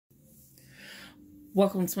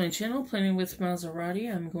Welcome to my channel, Planning with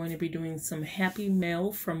Monserrate. I'm going to be doing some Happy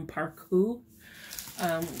Mail from Parkoo.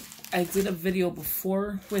 I did a video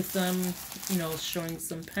before with them, showing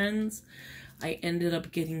some pens. I ended up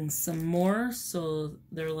getting some more, so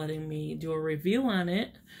they're letting me do a review on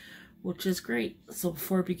it, which is great. So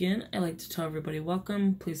before I begin, I like to tell everybody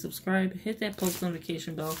welcome. Please subscribe, hit that post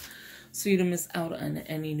notification bell so you don't miss out on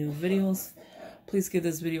any new videos. Please give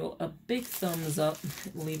this video a big thumbs up,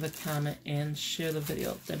 leave a comment, and share the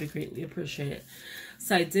video. That'd be greatly appreciated.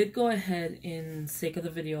 So I did go ahead, in sake of the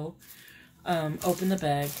video, open the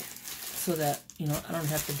bag so that, I don't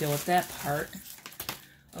have to deal with that part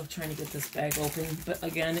of trying to get this bag open. But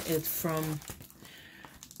again, it's from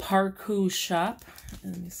Parkoo shop.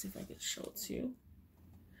 Let me see if I can show it to you.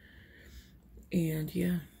 And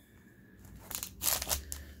yeah.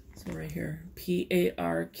 So right here,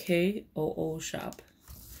 Parkoo shop.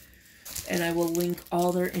 And I will link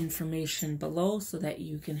all their information below so that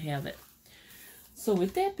you can have it. So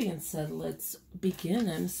with that being said, let's begin.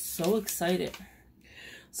 I'm so excited.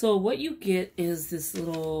 So what you get is this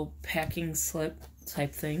little packing slip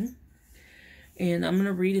type thing. And I'm going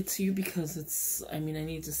to read it to you because I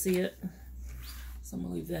need to see it. So I'm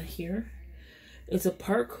going to leave that here. It's a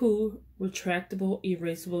Parkoo retractable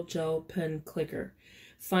erasable gel pen clicker.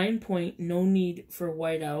 Fine point, no need for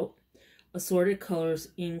whiteout. Assorted colors,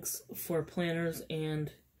 inks for planners,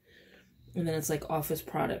 and then it's like office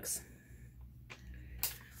products.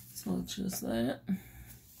 So it's just that.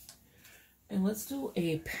 And let's do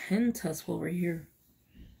a pen test while we're here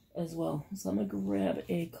as well. So I'm going to grab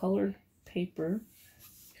a colored paper.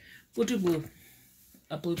 We'll do blue.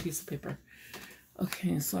 A blue piece of paper.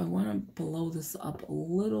 Okay, so I want to blow this up a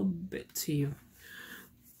little bit to you.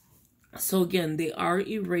 So again, they are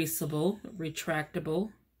erasable,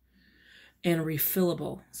 retractable, and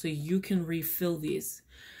refillable. So you can refill these.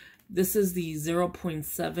 This is the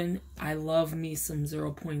 0.7. I love me some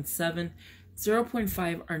 0.7.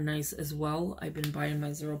 0.5 are nice as well. I've been buying my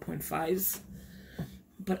 0.5s.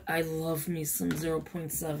 But I love me some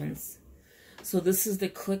 0.7s. So this is the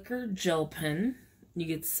clicker gel pen. You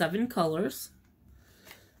get 7 colors.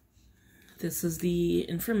 This is the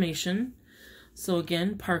information. So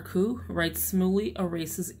again, Parkoo writes smoothly,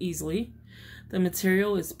 erases easily. The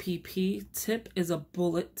material is PP. Tip is a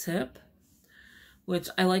bullet tip, which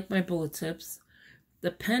I like my bullet tips. The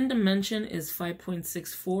pen dimension is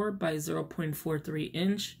 5.64 by 0.43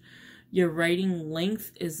 inch. Your writing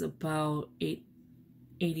length is about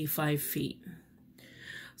 85 feet.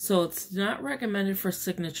 So it's not recommended for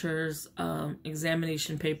signatures,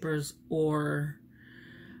 examination papers, or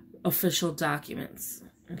official documents.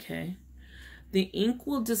 Okay. The ink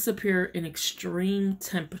will disappear in extreme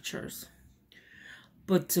temperatures,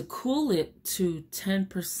 but to cool it to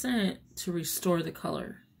 10% to restore the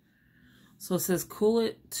color. So it says cool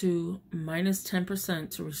it to minus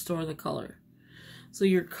 10% to restore the color. So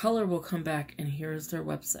your color will come back, and here's their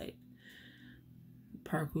website.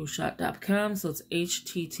 Parkooshop.com. So it's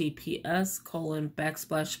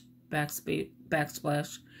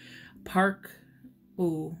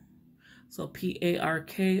https://parkoo. So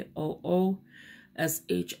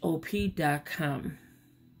PARKOOSHOP.com.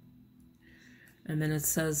 And then it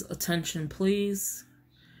says, attention please.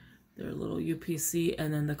 Their little UPC,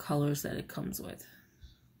 and then the colors that it comes with.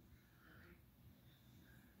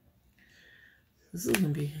 This is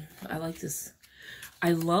going to be, I like this.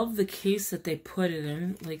 I love the case that they put it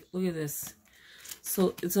in. Like, look at this.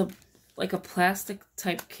 So it's like a plastic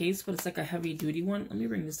type case, but it's like a heavy duty one. Let me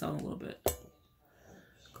bring this down a little bit,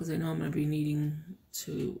 because I know I'm going to be needing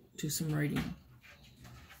to do some writing.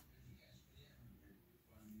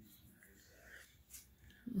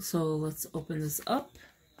 So let's open this up.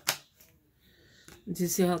 Do you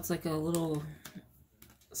see how it's like a little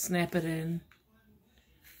snap it in?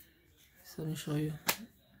 So let me show you.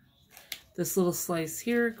 This little slice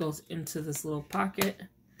here goes into this little pocket,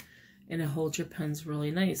 and it holds your pens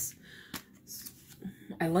really nice.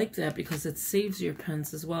 I like that because it saves your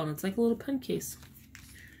pens as well, and it's like a little pen case.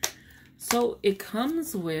 So it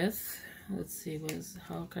comes with, let's see,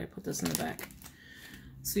 how can I put this in the back?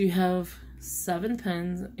 So you have 7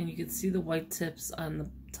 pens, and you can see the white tips on the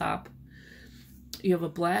top. You have a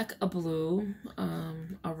black, a blue,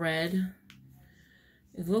 a red.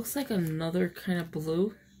 It looks like another kind of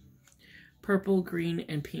blue, purple, green,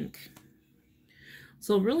 and pink.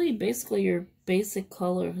 So really, basically, your basic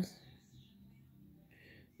colors.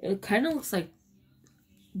 It kind of looks like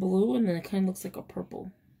blue, and then it kind of looks like a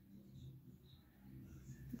purple.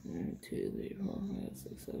 1, 2, 3, 4, 5,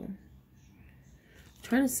 6, 7. I'm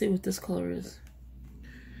trying to see what this color is.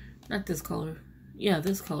 Not this color. Yeah,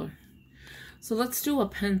 this color. So let's do a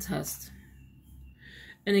pen test.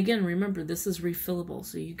 And again, remember, this is refillable,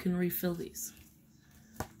 so you can refill these.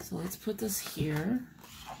 So let's put this here.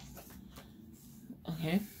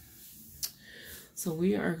 Okay. So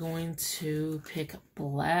we are going to pick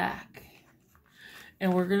black.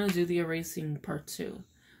 And we're going to do the erasing part too.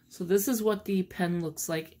 So this is what the pen looks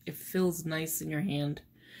like. It feels nice in your hand.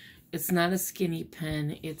 It's not a skinny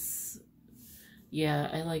pen. It's, yeah,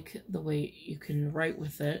 I like the way you can write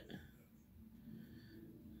with it.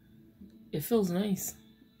 It feels nice.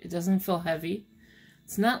 It doesn't feel heavy.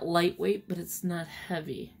 It's not lightweight, but it's not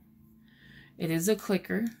heavy. It is a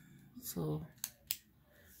clicker. So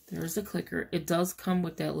there's a clicker. It does come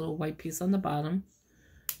with that little white piece on the bottom.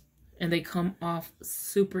 And they come off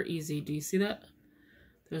super easy. Do you see that?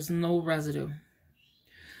 There's no residue.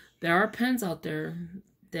 There are pens out there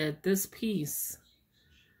that this piece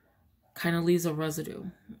kind of leaves a residue.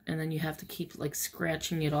 And then you have to keep like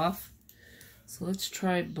scratching it off. So let's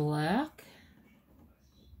try black.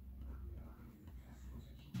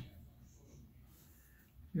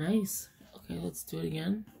 Nice. Okay, let's do it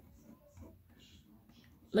again.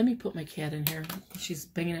 Let me put my cat in here. She's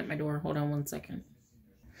banging at my door. Hold on one second.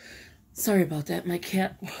 Sorry about that. My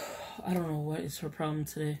cat, I don't know what is her problem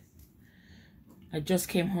today. I just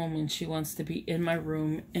came home and she wants to be in my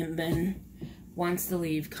room and then wants to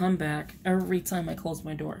leave, come back every time I close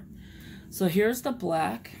my door. So here's the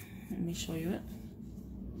black. Let me show you it.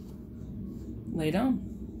 Lay down.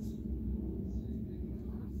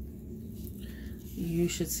 You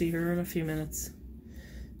should see her in a few minutes.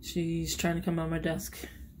 She's trying to come on my desk.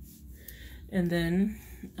 And then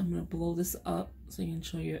I'm going to blow this up so I can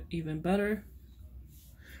show you even better.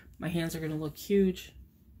 My hands are going to look huge.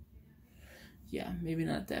 Yeah, maybe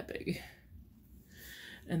not that big.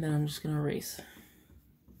 And then I'm just going to erase.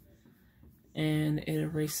 And it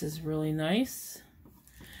erases really nice.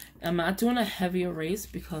 I'm not doing a heavy erase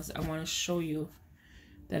because I want to show you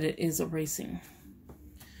that it is erasing.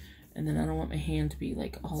 And then I don't want my hand to be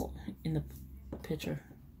like all in the picture.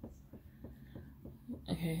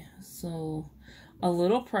 Okay, so a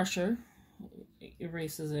little pressure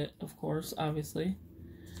erases it, of course, obviously.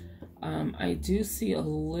 I do see a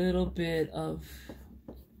little bit of,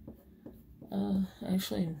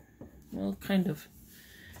 actually, well, kind of.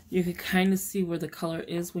 You can kind of see where the color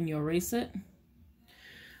is when you erase it.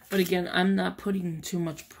 But again, I'm not putting too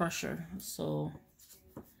much pressure, so...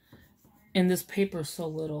 And this paper is so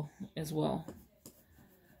little as well.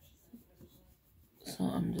 So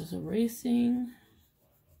I'm just erasing.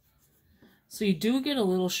 So you do get a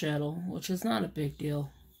little shadow, which is not a big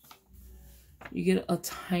deal. You get a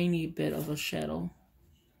tiny bit of a shadow.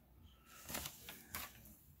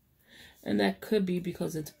 And that could be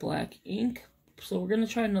because it's black ink. So we're going to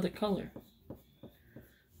try another color.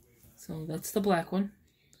 So that's the black one.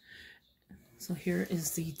 So here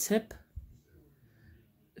is the tip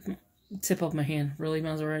of my hand, really,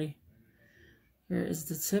 Monserrate. Here is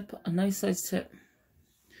the tip, a nice size tip.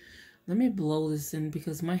 Let me blow this in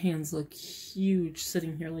because my hands look huge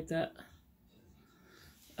sitting here like that.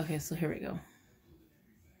 Okay, so here we go.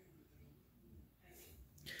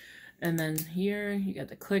 And then here you got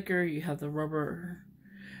the clicker, you have the rubber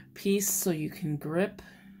piece so you can grip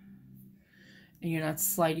and you're not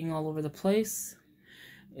sliding all over the place.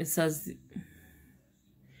 It says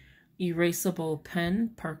Erasable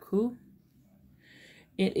pen, Parkoo.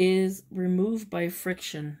 It is removed by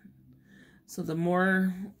friction. So the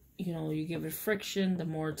more, you know, you give it friction, the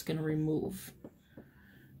more it's going to remove.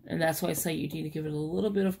 And that's why I say you need to give it a little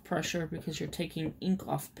bit of pressure because you're taking ink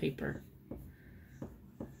off paper.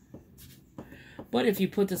 But if you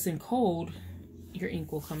put this in cold, your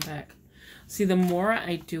ink will come back. See, the more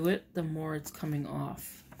I do it, the more it's coming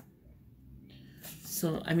off.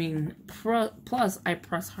 So, I mean, plus I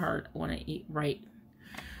press hard when I write.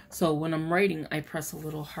 So when I'm writing, I press a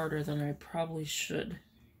little harder than I probably should.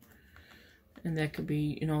 And that could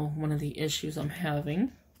be, you know, one of the issues I'm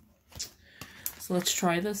having. So let's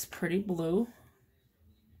try this pretty blue.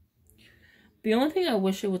 The only thing I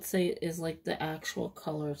wish it would say is like the actual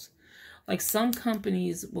colors. Like some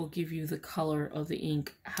companies will give you the color of the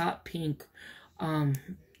ink, hot pink,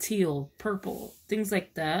 teal, purple, things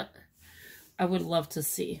like that. I would love to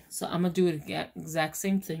see. So I'm going to do it again, exact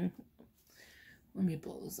same thing. Let me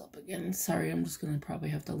blow this up again. Sorry, I'm just going to probably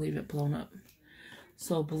have to leave it blown up.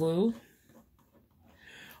 So blue.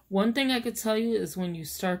 One thing I could tell you is when you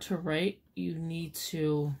start to write, you need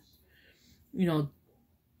to, you know,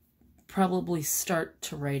 probably start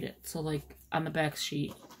to write it. So like on the back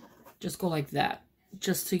sheet, just go like that,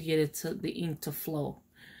 just to get it to the ink to flow.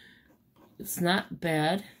 It's not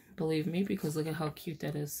bad, believe me, because look at how cute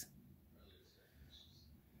that is.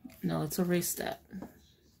 Now let's erase that.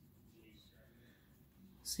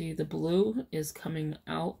 See, the blue is coming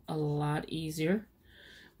out a lot easier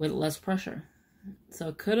with less pressure. So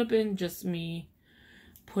it could have been just me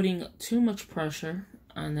putting too much pressure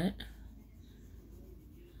on it.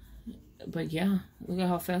 But yeah, look at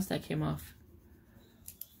how fast that came off.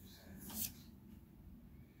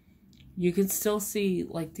 You can still see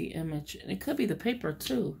like the image, and it could be the paper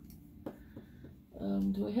too.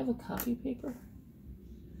 Do I have a copy paper?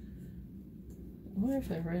 I wonder if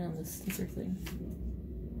I write on this sticker thing.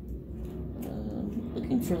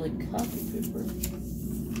 Looking for like copy paper.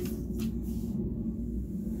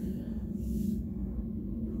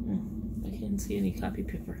 I can't see any copy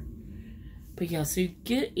paper. But yeah, so you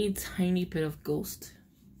get a tiny bit of ghost.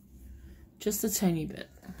 Just a tiny bit.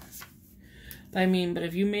 But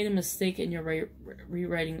if you made a mistake and you're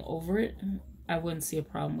rewriting over it, I wouldn't see a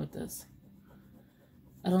problem with this.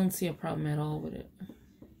 I don't see a problem at all with it.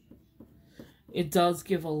 It does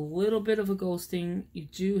give a little bit of a ghosting. You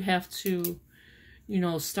do have to,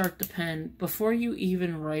 start the pen. Before you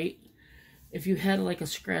even write, if you had like a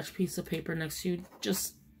scratch piece of paper next to you,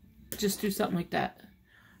 just do something like that.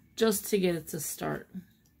 Just to get it to start.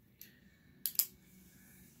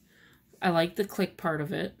 I like the click part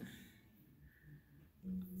of it.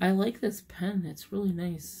 I like this pen. It's really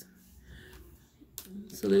nice.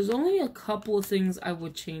 So there's only a couple of things I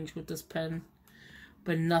would change with this pen,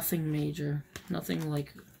 but nothing major. Nothing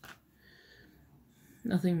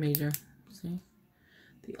major. See?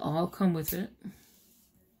 They all come with it.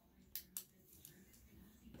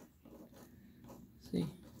 See?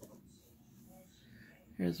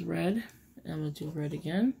 Here's red. I'm going to do red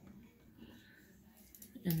again.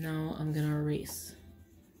 And now I'm going to erase.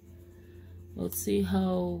 Let's see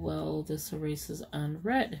how well this erases on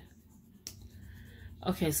red.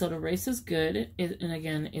 Okay, so the erase is good. And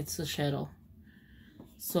again, it's a shadow.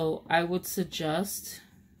 So I would suggest,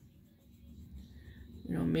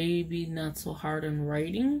 maybe not so hard on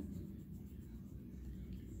writing.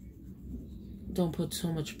 Don't put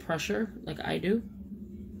so much pressure like I do.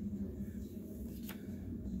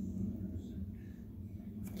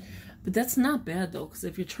 But that's not bad though, because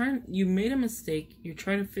if you made a mistake, you're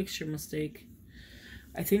trying to fix your mistake.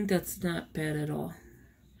 I think that's not bad at all.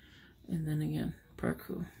 And then again,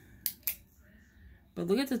 Parkoo. But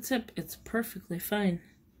look at the tip, it's perfectly fine.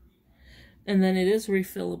 And then it is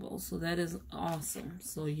refillable, so that is awesome.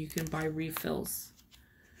 So you can buy refills.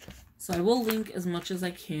 So I will link as much as I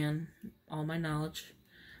can, all my knowledge.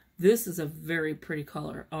 This is a very pretty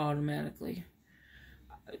color automatically.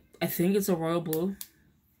 I think it's a royal blue.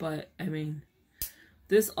 But,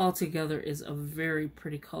 this altogether is a very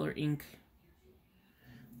pretty color ink.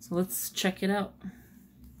 So let's check it out.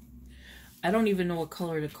 I don't even know what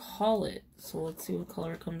color to call it. So let's see what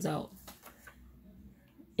color comes out.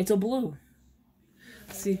 It's a blue.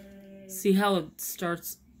 See how it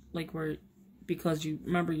starts like because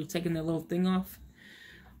remember you're taking that little thing off.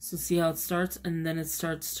 So see how it starts, and then it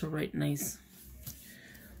starts to write nice.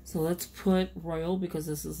 So let's put royal because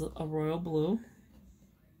this is a royal blue.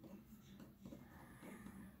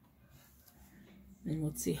 And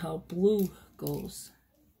let's see how blue goes.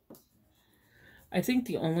 I think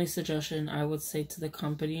the only suggestion I would say to the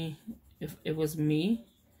company, if it was me,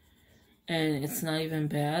 and it's not even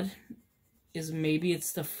bad, is maybe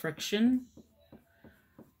it's the friction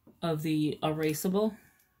of the Erasable.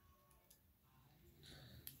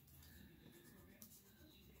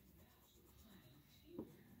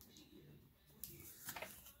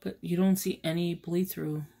 But you don't see any bleed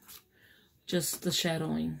through, just the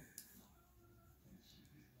shadowing.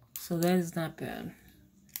 So that is not bad.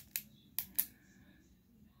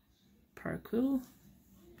 Parkoo.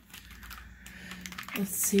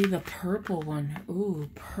 Let's see the purple one. Ooh,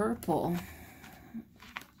 purple.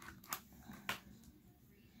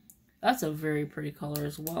 That's a very pretty color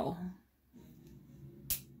as well.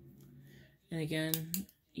 And again,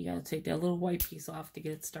 you gotta take that little white piece off to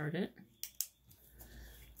get it started.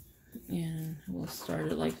 And we'll start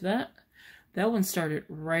it like that. That one started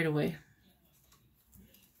right away.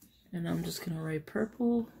 And I'm just gonna write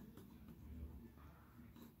purple.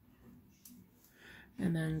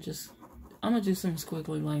 And then I'm gonna do some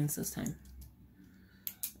squiggly lines this time.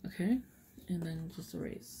 Okay, and then just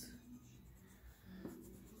erase.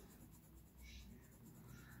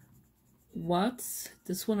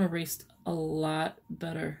 This one erased a lot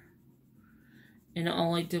better. And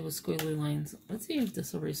all I did was squiggly lines. Let's see if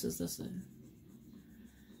this erases this in.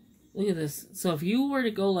 Look at this. So if you were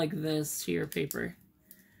to go like this to your paper,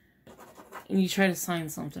 and you try to sign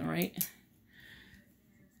something, right?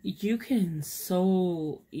 You can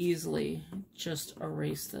so easily just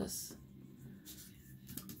erase this.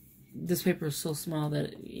 This paper is so small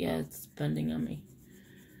that, yeah, it's bending on me.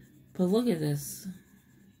 But look at this.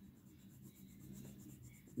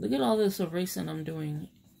 Look at all this erasing I'm doing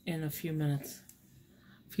in a few minutes.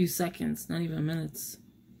 A few seconds, not even minutes.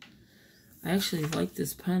 I actually like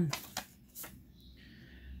this pen.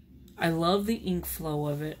 I love the ink flow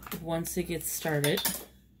of it once it gets started.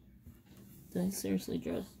 Did I seriously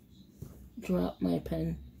just drop my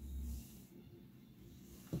pen?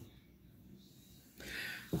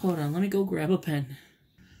 Hold on, let me go grab a pen.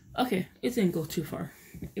 Okay, it didn't go too far.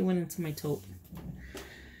 It went into my tote.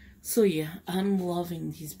 So yeah, I'm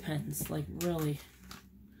loving these pens, like really.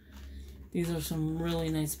 These are some really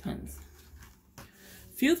nice pens.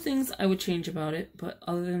 Few things I would change about it, but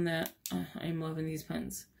other than that, I'm loving these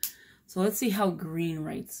pens. So let's see how green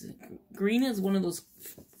writes. Green is one of those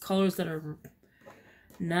colors that are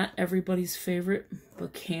not everybody's favorite,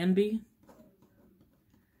 but can be.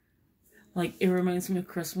 Like, it reminds me of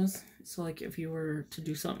Christmas. So like if you were to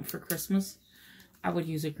do something for Christmas, I would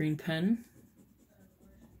use a green pen.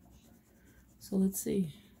 So let's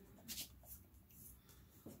see.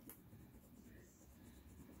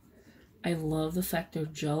 I love the fact they're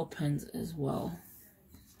gel pens as well.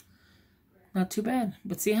 Not too bad.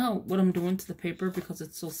 But see how what I'm doing to the paper because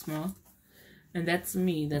it's so small? And that's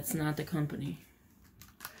me. That's not the company.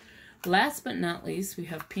 Last but not least, we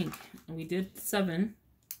have pink. And we did 7.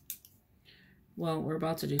 Well, we're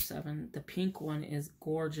about to do 7. The pink one is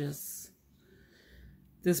gorgeous.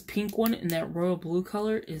 This pink one in that royal blue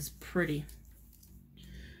color is pretty.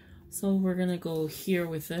 So we're going to go here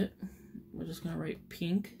with it. We're just going to write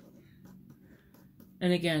pink.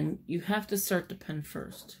 And again, you have to start the pen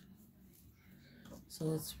first. So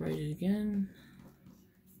let's write it again.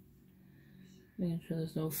 Making sure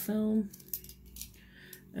there's no film.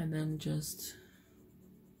 And then just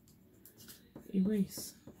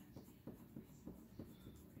erase.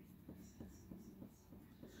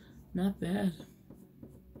 Not bad.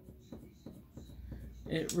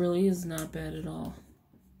 It really is not bad at all.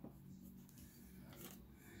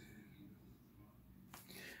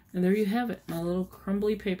 And there you have it, my little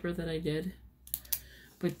crumbly paper that I did.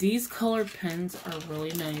 But these colored pens are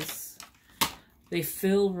really nice. They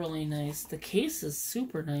feel really nice. The case is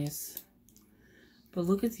super nice. But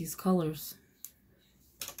look at these colors.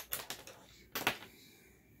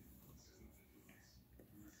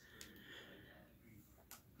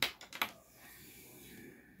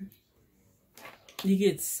 You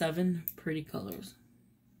get 7 pretty colors.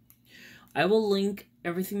 I will link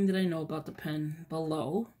everything that I know about the pen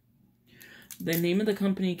below. The name of the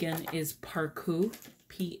company again is Parkoo,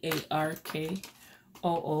 P-A-R-K-O-O.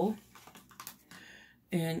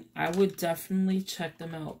 And I would definitely check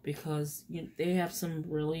them out because they have some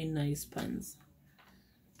really nice pens.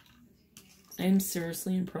 I am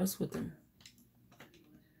seriously impressed with them.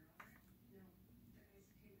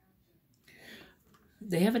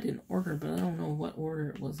 They have it in order, but I don't know what order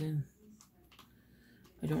it was in.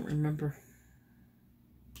 I don't remember.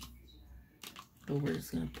 So we're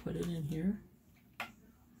just going to put it in here. I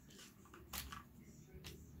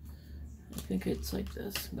think it's like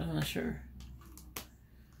this, but I'm not sure.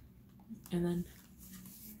 And then,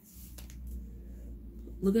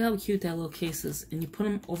 look at how cute that little case is. And you put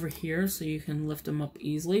them over here so you can lift them up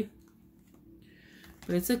easily.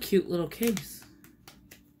 But it's a cute little case.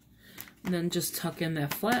 And then just tuck in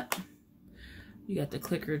that flap. You got the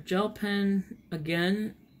clicker gel pen.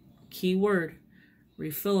 Again, keyword,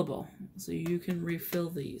 refillable. So you can refill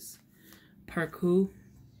these. Parkoo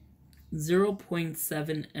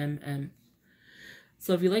 0.7 mm.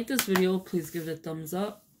 So if you like this video, please give it a thumbs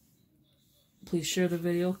up. Please share the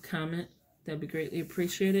video, comment. That'd be greatly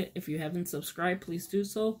appreciated. If you haven't subscribed, please do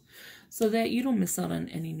so that you don't miss out on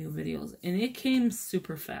any new videos. And it came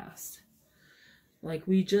super fast. Like,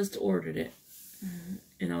 we just ordered it.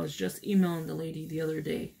 And I was just emailing the lady the other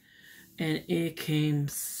day. And it came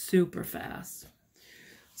super fast.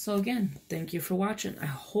 So again, thank you for watching. I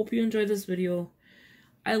hope you enjoyed this video.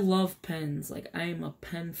 I love pens. Like, I am a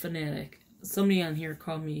pen fanatic. Somebody on here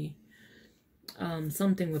called me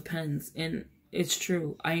something with pens. And it's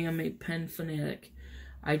true. I am a pen fanatic.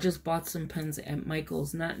 I just bought some pens at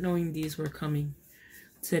Michael's, not knowing these were coming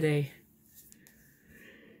today.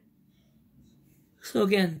 So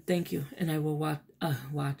again, thank you. And I will I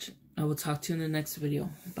will talk to you in the next video.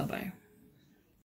 Bye-bye.